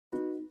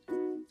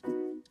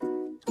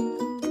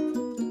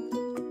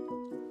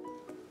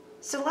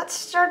So let's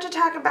start to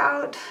talk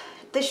about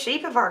the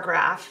shape of our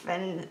graph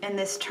and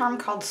this term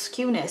called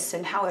skewness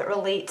and how it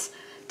relates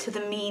to the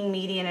mean,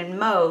 median, and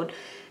mode.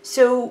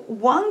 So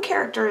one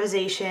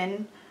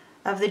characterization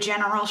of the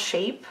general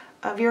shape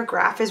of your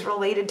graph is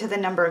related to the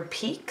number of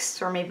peaks,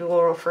 or maybe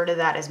we'll refer to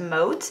that as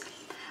modes.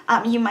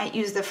 You might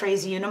use the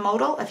phrase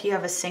unimodal if you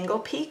have a single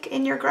peak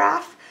in your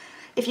graph.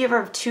 If you ever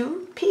have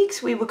two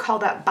peaks, we would call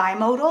that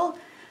bimodal.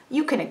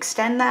 You can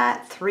extend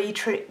that, three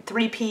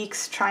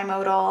peaks,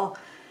 trimodal.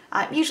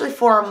 Usually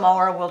for or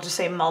more, we'll just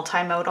say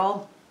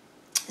multimodal.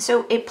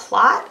 So a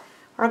plot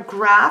or a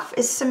graph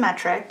is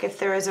symmetric if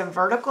there is a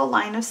vertical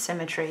line of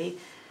symmetry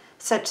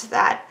such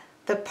that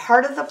the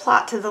part of the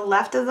plot to the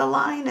left of the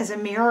line is a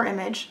mirror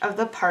image of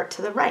the part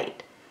to the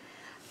right.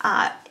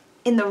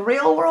 In the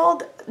real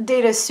world,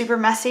 data is super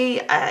messy.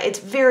 It's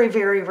very,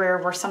 very rare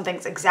where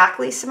something's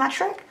exactly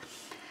symmetric.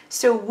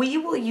 So we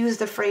will use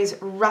the phrase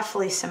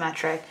roughly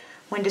symmetric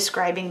when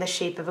describing the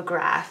shape of a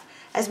graph,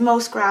 as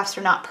most graphs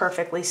are not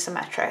perfectly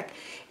symmetric.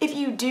 If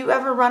you do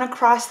ever run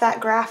across that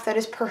graph that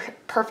is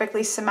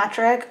perfectly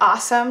symmetric,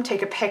 awesome,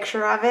 take a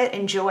picture of it,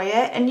 enjoy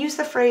it, and use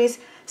the phrase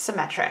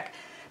symmetric.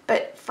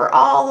 But for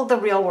all of the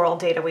real world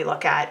data we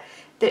look at,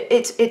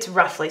 it's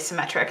roughly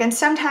symmetric. And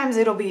sometimes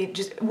it'll be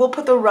we'll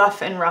put the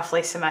rough in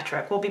roughly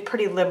symmetric. We'll be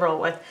pretty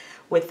liberal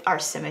with our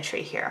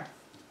symmetry here.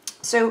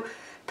 So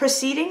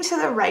proceeding to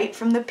the right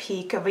from the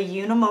peak of a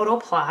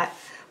unimodal plot,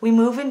 we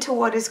move into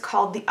what is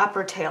called the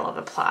upper tail of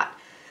the plot.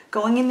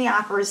 Going in the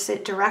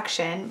opposite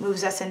direction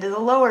moves us into the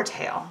lower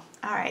tail.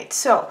 All right,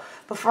 so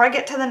before I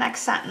get to the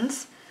next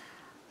sentence,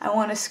 I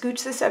want to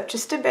scooch this up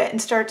just a bit and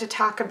start to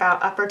talk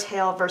about upper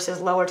tail versus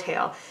lower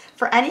tail.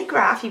 For any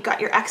graph, you've got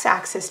your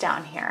x-axis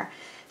down here.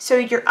 So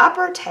your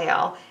upper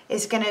tail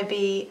is going to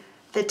be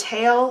the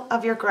tail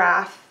of your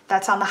graph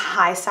that's on the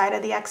high side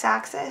of the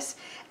x-axis,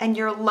 and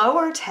your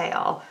lower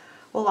tail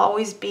will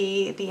always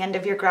be the end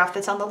of your graph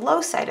that's on the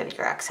low side of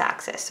your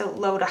x-axis. So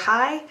low to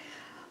high,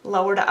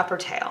 lower to upper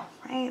tail,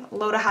 right?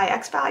 Low to high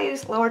x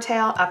values, lower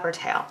tail, upper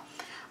tail.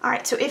 All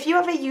right, so if you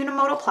have a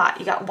unimodal plot,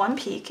 you got one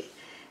peak.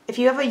 If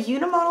you have a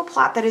unimodal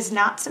plot that is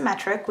not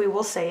symmetric, we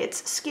will say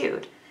it's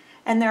skewed.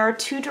 And there are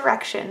two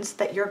directions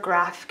that your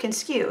graph can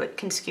skew. It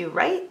can skew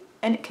right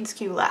and it can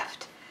skew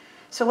left.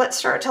 So let's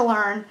start to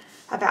learn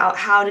about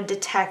how to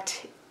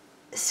detect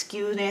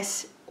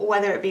skewness,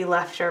 whether it be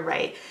left or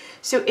right.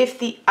 So if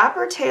the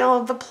upper tail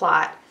of the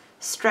plot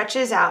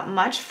stretches out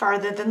much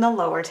farther than the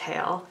lower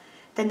tail,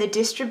 then the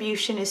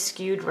distribution is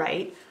skewed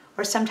right,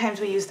 or sometimes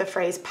we use the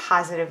phrase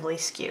positively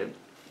skewed.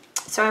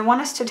 So I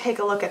want us to take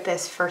a look at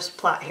this first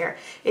plot here.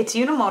 It's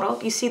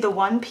unimodal. You see the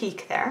one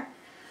peak there.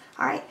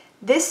 All right,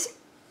 this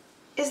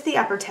is the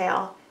upper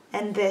tail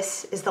and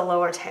this is the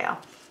lower tail.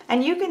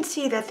 And you can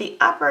see that the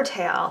upper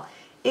tail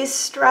is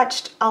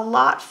stretched a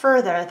lot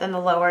further than the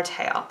lower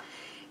tail.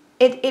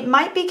 It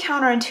might be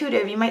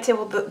counterintuitive. You might say,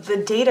 well,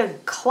 the data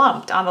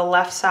clumped on the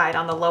left side,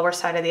 on the lower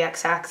side of the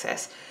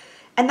x-axis.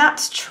 And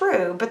that's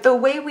true, but the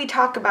way we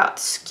talk about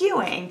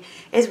skewing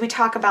is we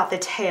talk about the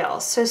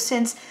tails. So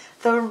since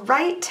the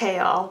right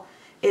tail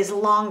is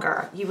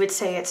longer, you would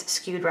say it's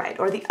skewed right,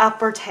 or the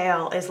upper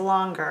tail is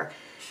longer,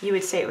 you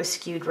would say it was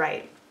skewed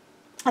right.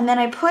 And then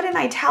I put in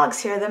italics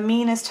here, the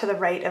mean is to the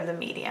right of the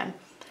median.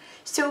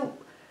 So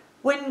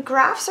when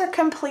graphs are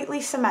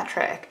completely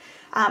symmetric,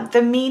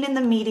 the mean and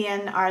the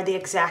median are the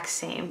exact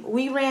same.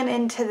 We ran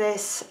into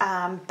this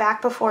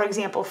back before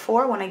example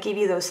 4 when I gave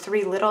you those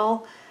 3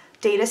 little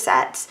data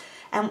sets,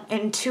 and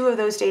in 2 of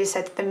those data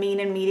sets the mean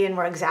and median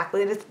were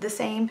exactly the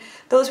same.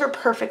 Those were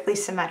perfectly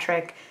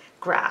symmetric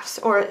graphs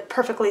or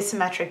perfectly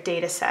symmetric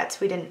data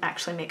sets. We didn't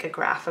actually make a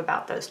graph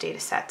about those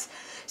data sets.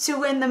 So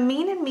when the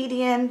mean and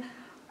median,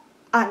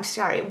 when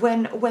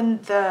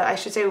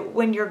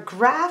your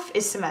graph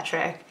is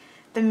symmetric,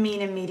 the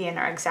mean and median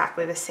are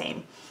exactly the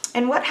same.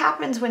 And what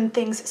happens when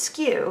things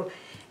skew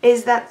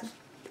is that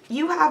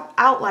you have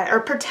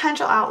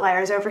potential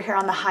outliers over here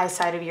on the high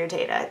side of your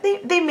data.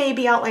 They may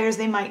be outliers,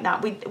 they might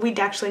not. We'd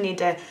actually need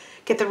to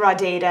get the raw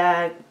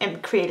data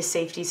and create a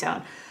safety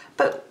zone.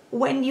 But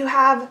when you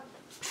have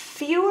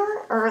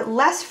fewer or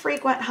less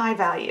frequent high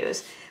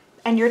values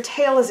and your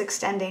tail is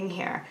extending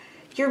here,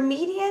 your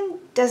median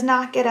does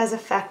not get as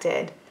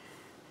affected,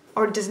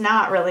 or does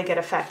not really get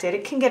affected.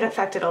 It can get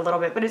affected a little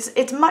bit, but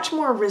it's much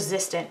more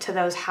resistant to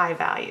those high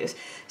values.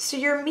 So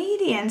your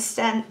median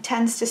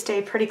tends to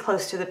stay pretty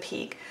close to the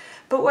peak.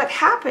 But what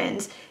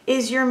happens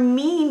is your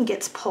mean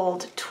gets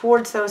pulled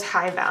towards those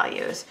high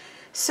values.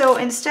 So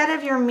instead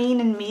of your mean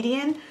and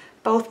median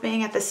both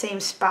being at the same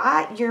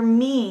spot, your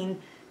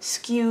mean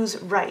skews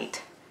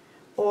right,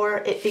 or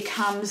it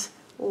becomes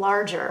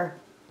larger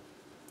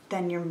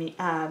than your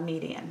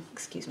median,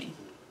 excuse me.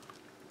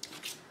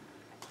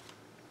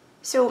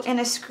 So in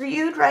a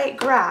skewed right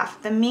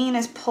graph, the mean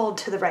is pulled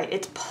to the right.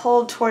 It's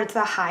pulled towards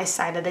the high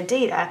side of the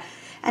data.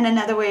 And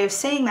another way of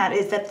saying that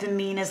is that the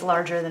mean is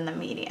larger than the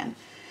median.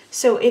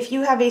 So if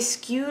you have a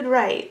skewed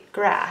right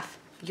graph,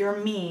 your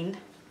mean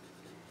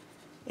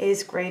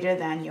is greater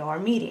than your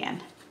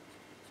median.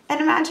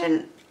 And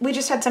imagine we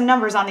just had some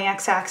numbers on the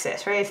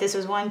x-axis, right? If this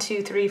was 1,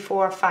 2, 3,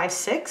 4, 5,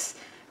 6,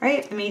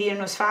 right? The median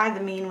was 5,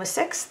 the mean was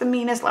 6, the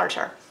mean is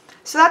larger.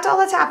 So that's all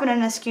that's happening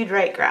in a skewed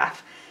right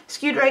graph.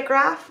 Skewed right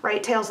graph,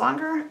 right tail's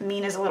longer,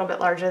 mean is a little bit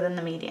larger than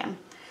the median.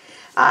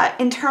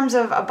 In terms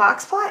of a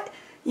box plot,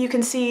 you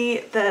can see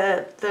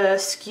the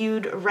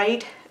skewed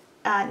right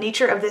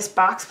nature of this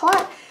box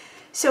plot.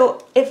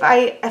 So if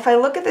I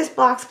look at this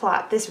box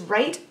plot, this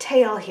right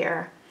tail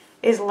here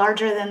is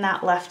larger than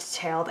that left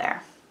tail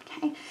there.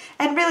 Okay?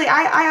 And really,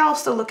 I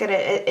also look at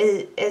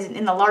it as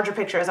in the larger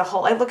picture as a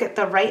whole. I look at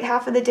the right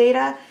half of the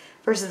data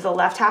versus the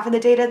left half of the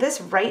data.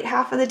 This right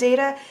half of the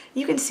data,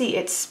 you can see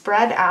it's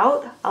spread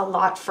out a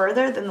lot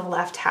further than the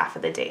left half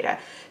of the data.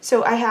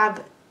 So I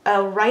have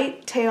a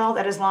right tail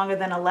that is longer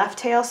than a left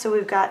tail, so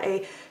we've got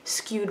a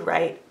skewed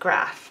right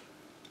graph.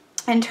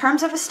 In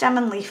terms of a stem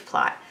and leaf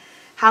plot,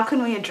 how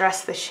can we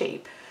address the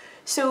shape?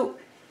 So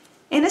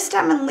in a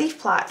stem and leaf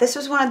plot, this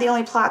was one of the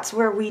only plots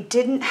where we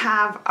didn't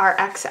have our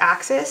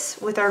x-axis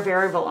with our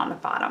variable on the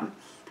bottom.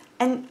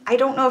 And I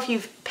don't know if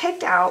you've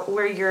picked out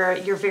where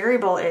your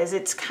variable is.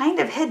 It's kind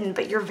of hidden,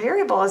 but your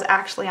variable is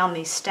actually on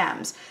these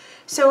stems.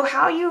 So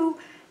how you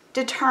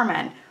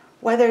determine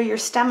whether your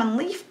stem and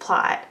leaf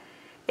plot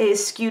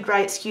is skewed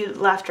right, skewed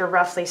left, or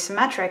roughly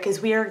symmetric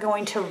is we are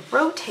going to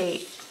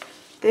rotate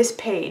this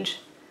page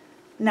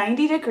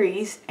 90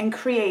 degrees and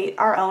create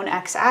our own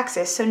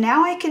x-axis. So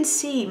now I can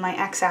see my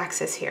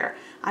x-axis here.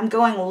 I'm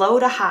going low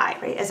to high,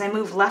 right? As I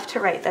move left to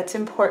right, that's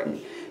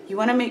important. You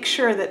want to make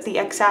sure that the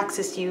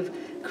x-axis you've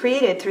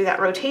created through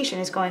that rotation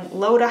is going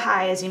low to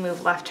high as you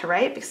move left to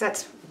right, because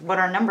that's what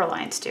our number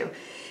lines do.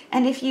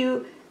 And if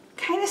you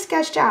kind of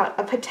sketched out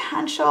a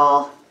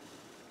potential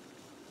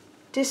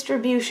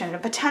distribution, a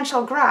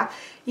potential graph,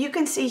 you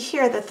can see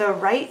here that the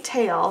right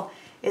tail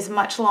is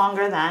much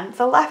longer than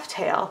the left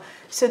tail.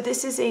 So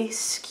this is a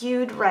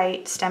skewed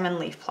right stem and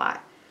leaf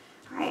plot.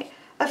 All right.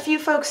 A few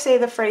folks say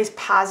the phrase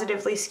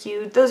positively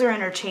skewed. Those are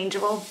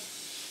interchangeable.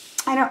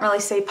 I don't really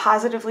say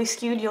positively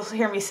skewed. You'll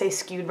hear me say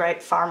skewed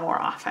right far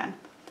more often.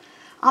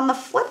 On the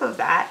flip of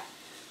that,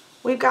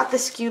 we've got the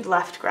skewed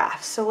left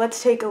graph. So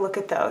let's take a look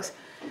at those.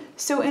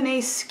 So in a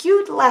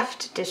skewed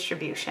left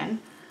distribution,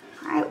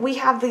 all right, we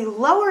have the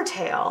lower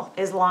tail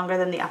is longer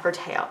than the upper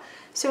tail.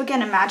 So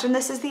again, imagine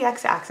this is the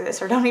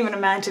x-axis, or don't even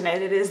imagine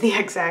it, it is the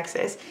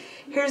x-axis.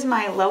 Here's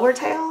my lower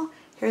tail,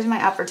 here's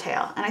my upper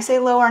tail. And I say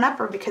lower and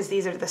upper because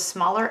these are the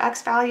smaller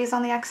x values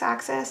on the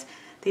x-axis.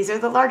 These are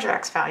the larger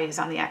x values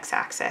on the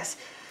x-axis.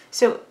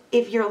 So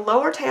if your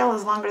lower tail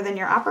is longer than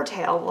your upper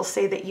tail, we'll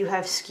say that you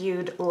have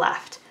skewed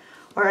left.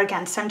 Or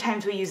again,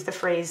 sometimes we use the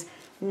phrase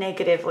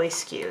negatively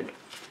skewed.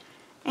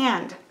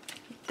 And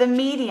the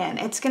median,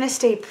 it's going to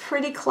stay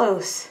pretty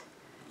close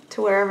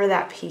to wherever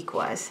that peak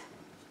was.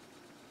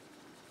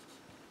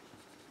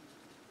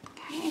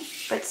 Okay,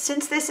 but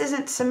since this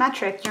isn't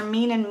symmetric, your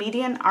mean and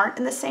median aren't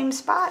in the same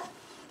spot,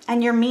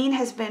 and your mean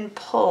has been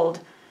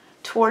pulled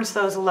towards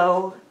those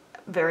low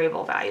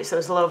variable values,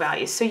 those low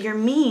values. So your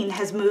mean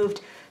has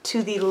moved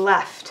to the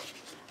left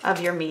of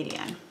your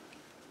median.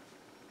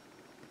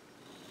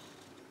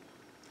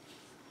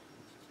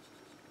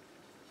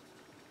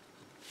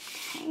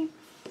 Okay.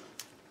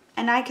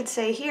 And I could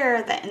say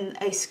here that in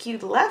a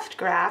skewed left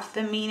graph,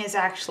 the mean is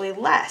actually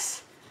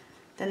less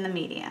than the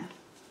median.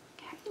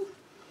 Okay.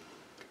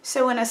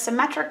 So in a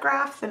symmetric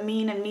graph, the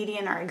mean and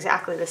median are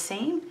exactly the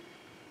same.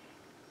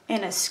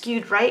 In a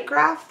skewed right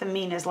graph, the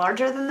mean is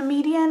larger than the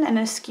median. In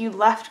a skewed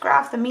left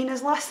graph, the mean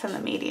is less than the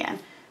median.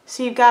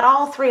 So you've got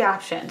all three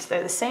options.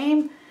 They're the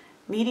same,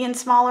 median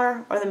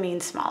smaller or the mean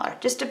smaller,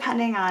 just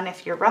depending on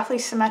if you're roughly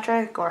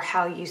symmetric or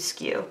how you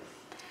skew.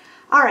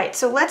 All right,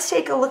 so let's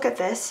take a look at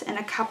this in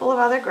a couple of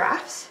other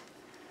graphs.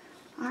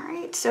 All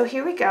right, so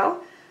here we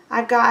go.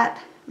 I've got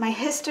my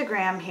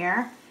histogram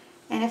here,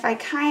 and if I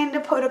kind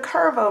of put a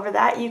curve over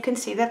that, you can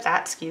see that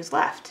that skews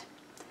left.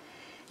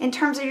 In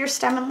terms of your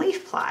stem and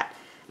leaf plot,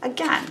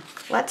 again,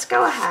 let's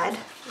go ahead,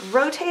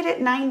 rotate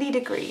it 90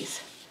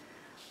 degrees.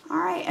 All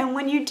right, and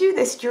when you do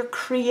this, you're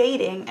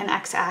creating an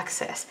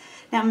x-axis.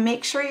 Now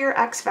make sure your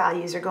x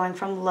values are going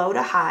from low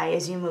to high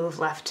as you move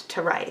left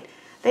to right.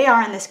 They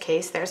are in this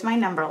case. There's my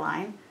number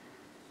line.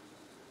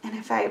 And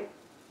if I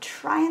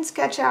try and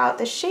sketch out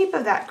the shape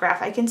of that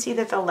graph, I can see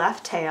that the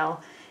left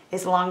tail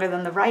is longer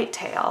than the right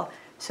tail.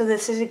 So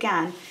this is,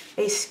 again,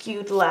 a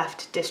skewed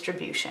left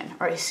distribution,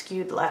 or a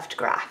skewed left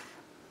graph.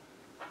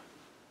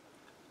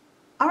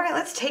 All right,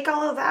 let's take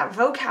all of that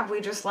vocab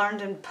we just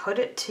learned and put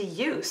it to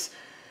use.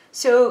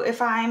 So if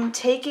I'm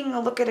taking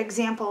a look at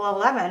example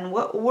 11,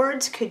 what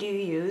words could you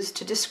use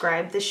to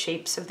describe the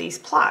shapes of these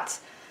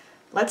plots?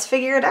 Let's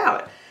figure it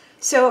out.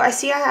 So I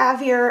see I have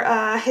here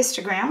a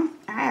histogram.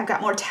 All right, I've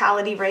got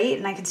mortality rate,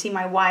 and I can see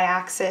my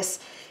y-axis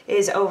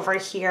is over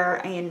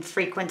here in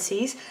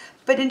frequencies.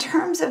 But in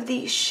terms of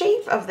the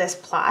shape of this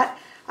plot,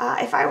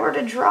 if I were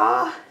to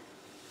draw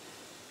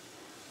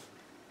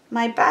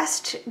my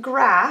best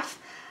graph,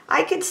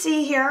 I could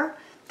see here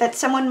that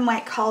someone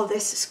might call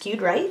this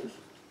skewed right.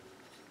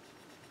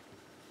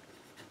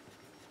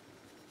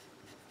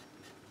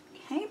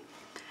 Okay.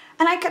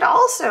 And I could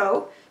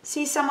also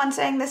see someone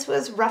saying this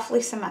was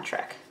roughly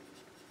symmetric.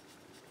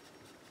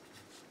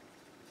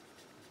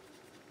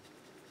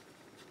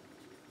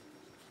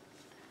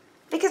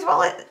 Because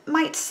while it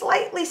might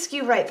slightly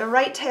skew right, the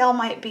right tail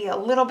might be a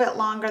little bit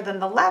longer than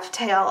the left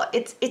tail,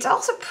 it's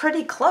also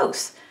pretty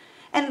close.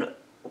 And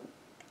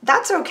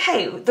that's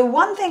okay. The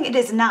one thing it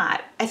is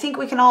not, I think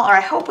we can all, or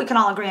I hope we can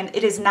all agree on,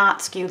 it is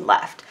not skewed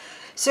left.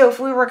 So if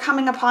we were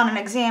coming upon an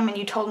exam and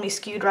you told me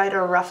skewed right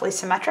or roughly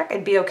symmetric,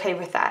 I'd be okay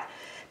with that.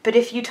 But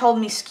if you told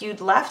me skewed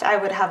left, I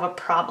would have a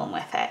problem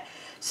with it.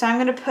 So I'm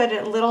going to put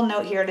a little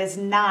note here, it is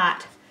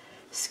not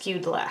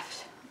skewed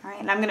left. All right,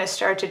 and I'm going to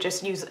start to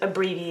just use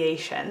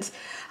abbreviations.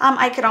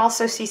 I could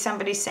also see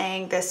somebody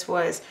saying this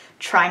was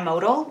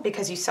trimodal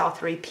because you saw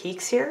 3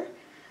 peaks here.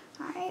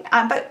 All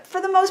right, but for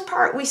the most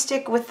part, we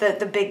stick with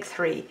the big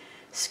 3,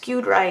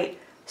 skewed right,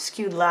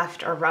 skewed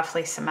left, or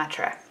roughly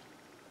symmetric.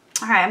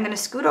 All right, I'm going to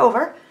scoot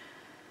over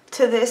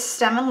to this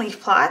stem and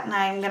leaf plot, and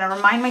I'm going to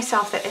remind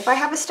myself that if I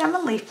have a stem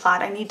and leaf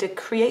plot, I need to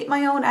create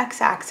my own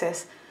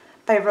x-axis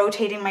by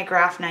rotating my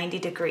graph 90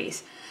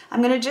 degrees.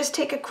 I'm going to just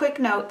take a quick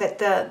note that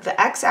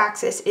the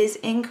x-axis is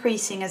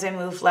increasing as I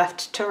move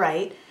left to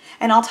right,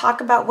 and I'll talk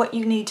about what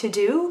you need to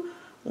do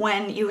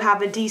when you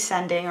have a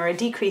descending or a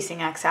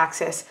decreasing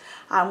x-axis.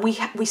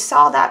 We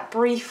saw that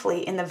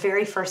briefly in the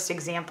very first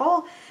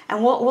example,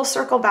 and we'll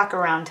circle back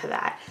around to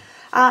that.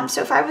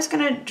 So if I was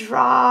going to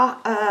draw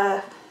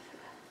a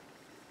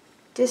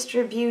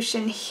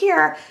distribution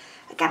here,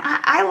 again,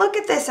 I look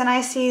at this and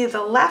I see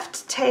the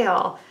left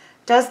tail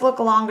does look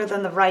longer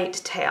than the right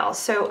tail.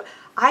 So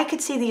I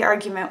could see the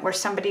argument where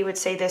somebody would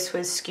say this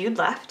was skewed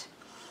left.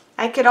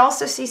 I could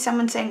also see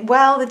someone saying,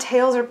 well, the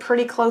tails are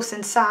pretty close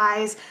in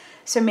size,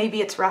 so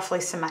maybe it's roughly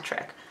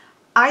symmetric.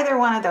 Either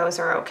one of those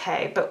are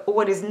okay, but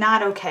what is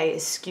not okay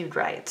is skewed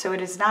right. So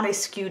it is not a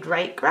skewed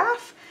right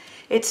graph.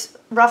 It's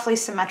roughly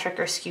symmetric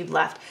or skewed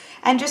left.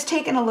 And just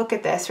taking a look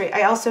at this, right,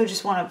 I also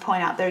just want to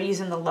point out they're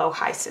using the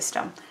low-high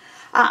system.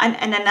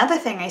 And another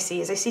thing I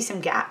see is I see some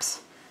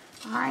gaps.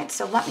 All right,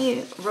 so let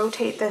me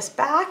rotate this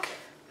back.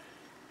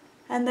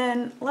 And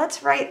then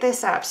let's write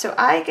this up. So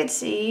I could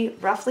see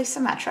roughly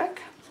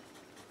symmetric.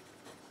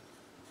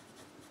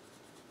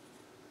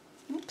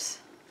 Oops.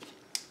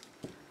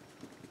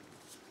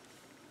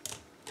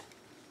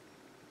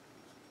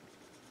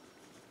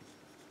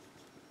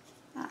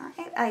 All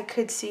right, I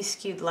could see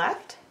skewed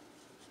left.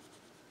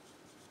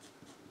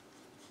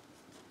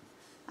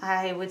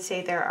 I would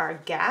say there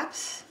are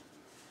gaps.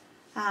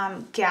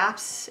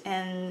 Gaps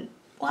in,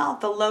 well,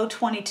 the low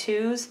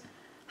 22s,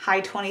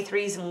 high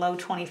 23s, and low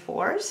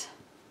 24s.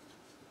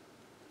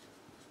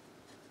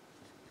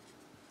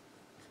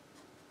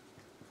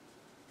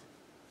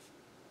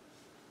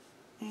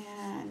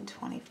 And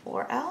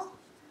 24L.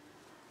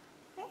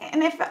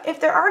 And if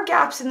there are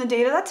gaps in the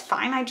data, that's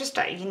fine.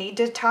 You need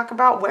to talk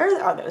about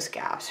where are those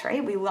gaps,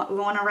 right? We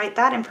want to write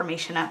that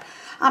information up.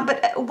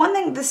 But one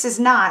thing this is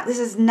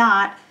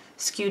not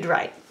skewed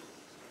right.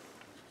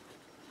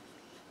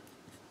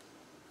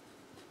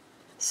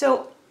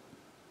 So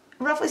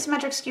roughly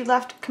symmetric skewed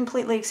left,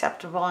 completely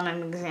acceptable in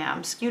an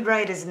exam. Skewed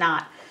right is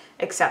not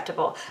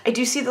acceptable. I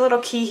do see the little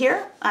key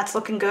here. That's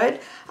looking good.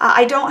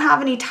 I don't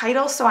have any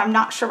title, so I'm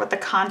not sure what the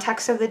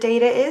context of the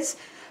data is.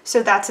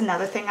 So that's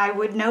another thing I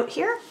would note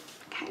here.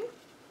 Okay,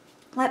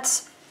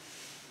 let's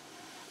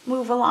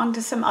move along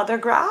to some other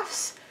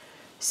graphs.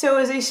 So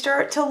as I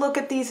start to look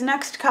at these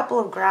next couple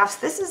of graphs,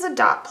 this is a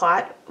dot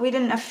plot. We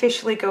didn't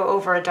officially go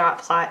over a dot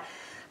plot,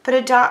 but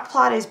a dot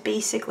plot is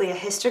basically a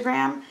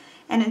histogram.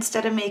 And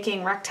instead of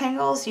making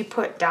rectangles, you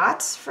put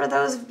dots for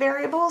those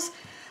variables,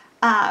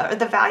 or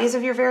the values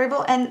of your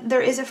variable, and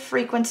there is a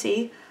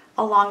frequency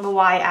along the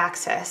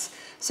y-axis.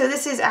 So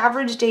this is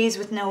average days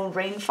with no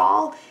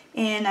rainfall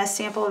in a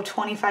sample of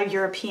 25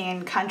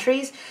 European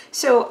countries.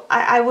 So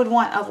I would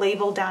want a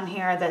label down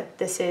here that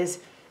this is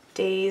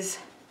days,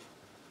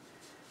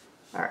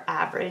 or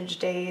average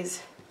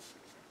days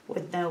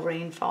with no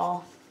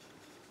rainfall.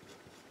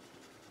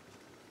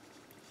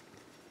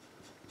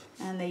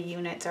 And the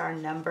units are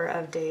number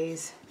of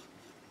days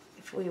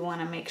if we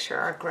want to make sure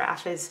our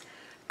graph is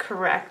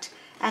correct.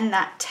 And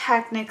that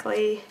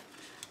technically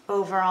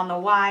over on the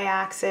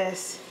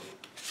y-axis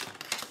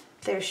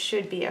there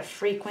should be a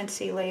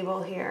frequency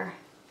label here.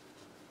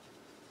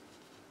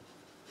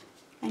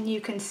 And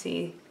you can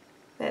see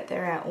that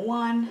they're at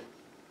 1,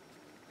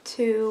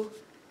 2,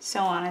 so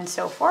on and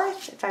so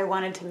forth, if I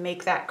wanted to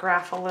make that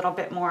graph a little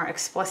bit more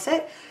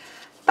explicit.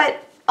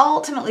 But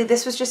ultimately,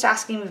 this was just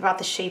asking me about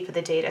the shape of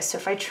the data. So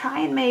if I try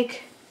and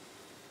make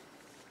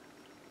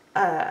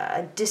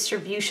a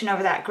distribution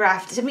over that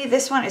graph, to me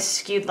this one is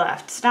skewed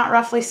left. It's not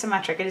roughly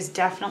symmetric, it is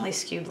definitely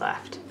skewed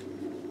left.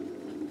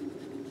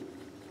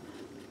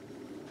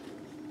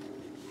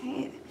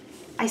 Right.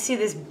 I see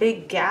this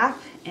big gap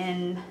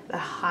in the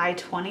high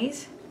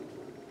 20s.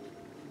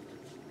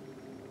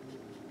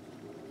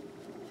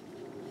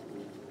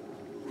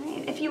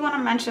 If you want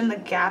to mention the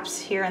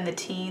gaps here in the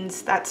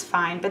teens, that's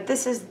fine, but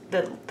this is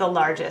the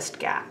largest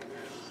gap.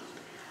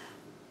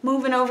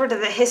 Moving over to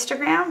the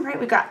histogram, right?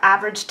 We've got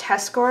average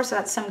test score, so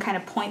that's some kind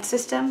of point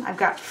system. I've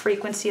got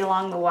frequency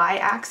along the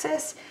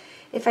y-axis.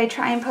 If I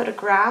try and put a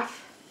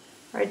graph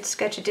or I'd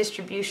sketch a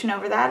distribution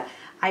over that,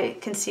 I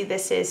can see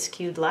this is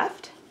skewed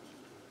left.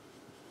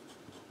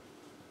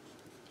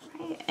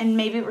 Right? And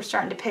maybe we're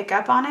starting to pick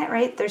up on it,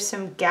 right? There's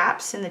some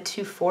gaps in the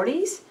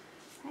 240s,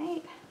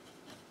 right?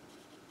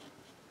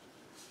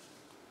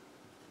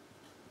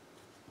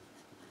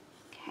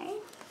 Okay.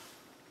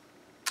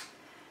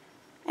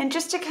 And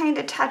just to kind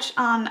of touch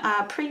on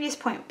a previous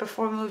point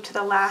before we move to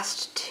the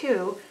last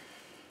two,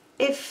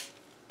 if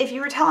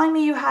you were telling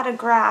me you had a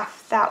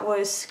graph that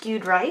was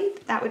skewed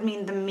right, that would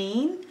mean the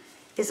mean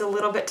is a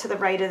little bit to the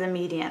right of the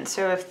median.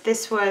 So if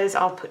this was,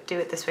 do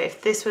it this way,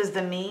 if this was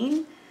the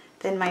mean,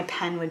 then my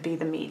pen would be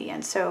the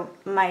median. So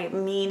my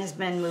mean has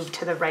been moved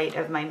to the right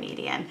of my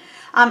median.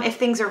 If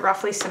things are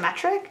roughly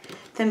symmetric,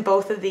 then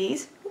both of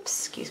these,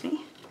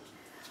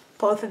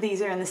 both of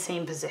these are in the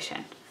same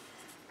position,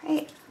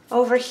 right?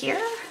 Over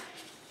here,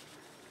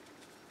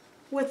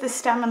 with the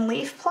stem and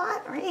leaf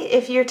plot, right?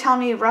 If you're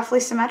telling me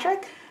roughly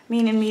symmetric,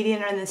 mean and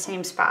median are in the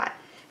same spot.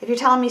 If you're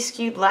telling me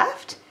skewed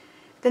left,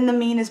 then the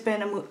mean has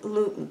been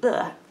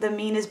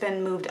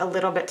moved a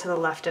little bit to the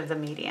left of the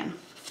median.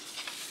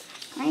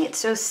 Right?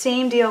 So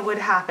same deal would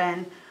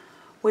happen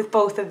with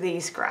both of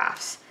these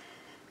graphs.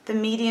 The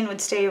median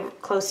would stay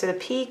close to the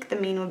peak, the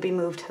mean would be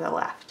moved to the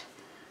left.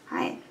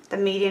 Right? The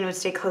median would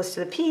stay close to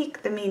the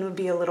peak, the mean would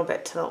be a little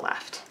bit to the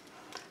left.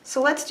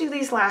 So let's do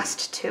these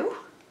last two.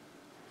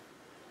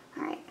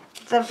 All right.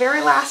 The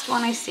very last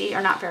one I see,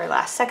 or not very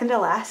last, second to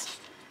last,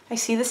 I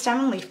see the stem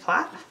and leaf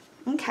plot.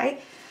 Okay.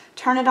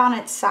 Turn it on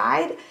its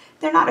side.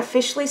 They're not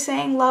officially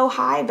saying low,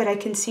 high, but I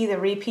can see the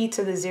repeats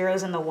of the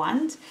zeros and the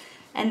ones.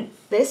 And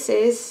this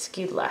is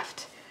skewed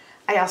left.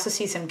 I also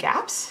see some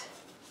gaps.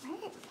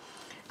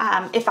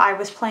 Right? If I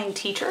was playing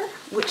teacher,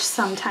 which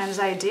sometimes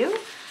I do,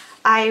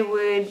 I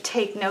would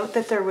take note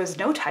that there was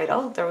no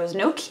title, there was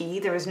no key,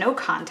 there was no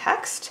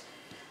context.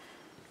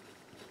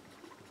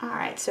 All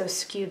right, so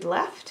skewed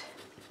left.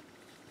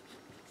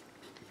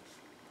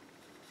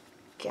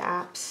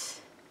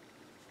 Gaps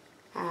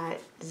at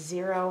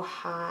 0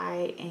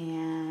 high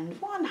and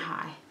 1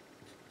 high.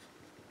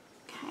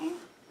 Okay.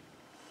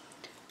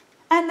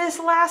 And this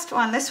last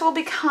one, this will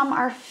become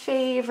our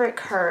favorite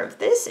curve.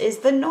 This is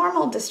the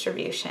normal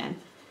distribution.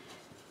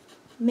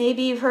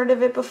 Maybe you've heard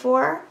of it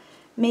before,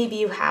 maybe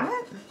you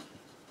haven't.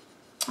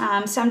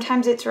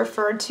 Sometimes it's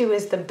referred to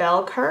as the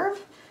bell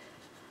curve.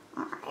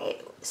 All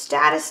right,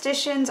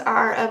 statisticians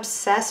are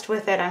obsessed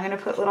with it. I'm going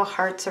to put little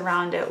hearts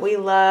around it. We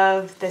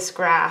love this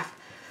graph.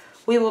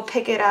 We will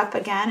pick it up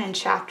again in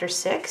chapter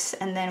 6,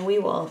 and then we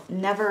will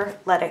never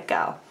let it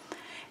go.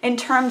 In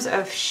terms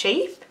of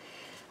shape,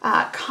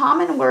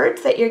 common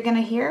words that you're going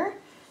to hear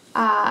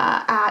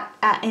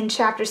in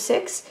chapter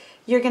 6,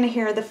 you're going to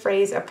hear the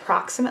phrase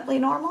approximately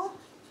normal.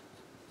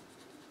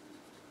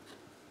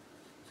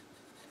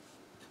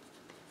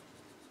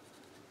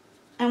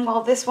 And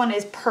while this one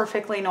is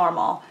perfectly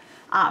normal,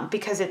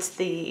 because it's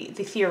the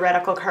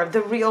theoretical curve,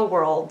 the real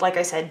world, like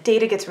I said,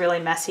 data gets really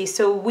messy,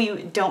 so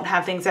we don't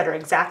have things that are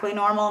exactly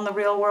normal in the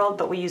real world,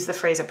 but we use the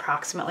phrase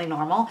approximately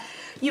normal.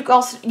 You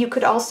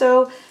could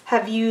also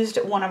have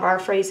used one of our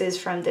phrases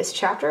from this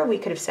chapter. We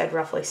could have said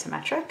roughly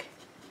symmetric.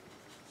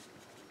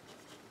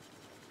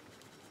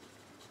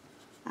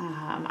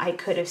 I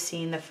could have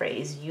seen the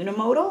phrase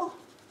unimodal.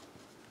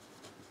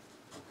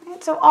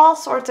 So all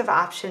sorts of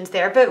options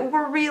there, but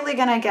we're really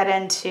going to get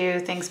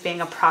into things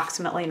being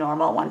approximately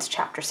normal once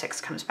chapter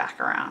 6 comes back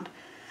around.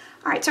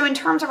 All right, so in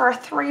terms of our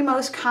 3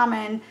 most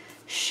common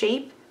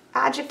shape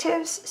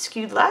adjectives,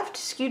 skewed left,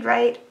 skewed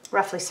right,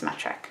 roughly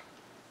symmetric.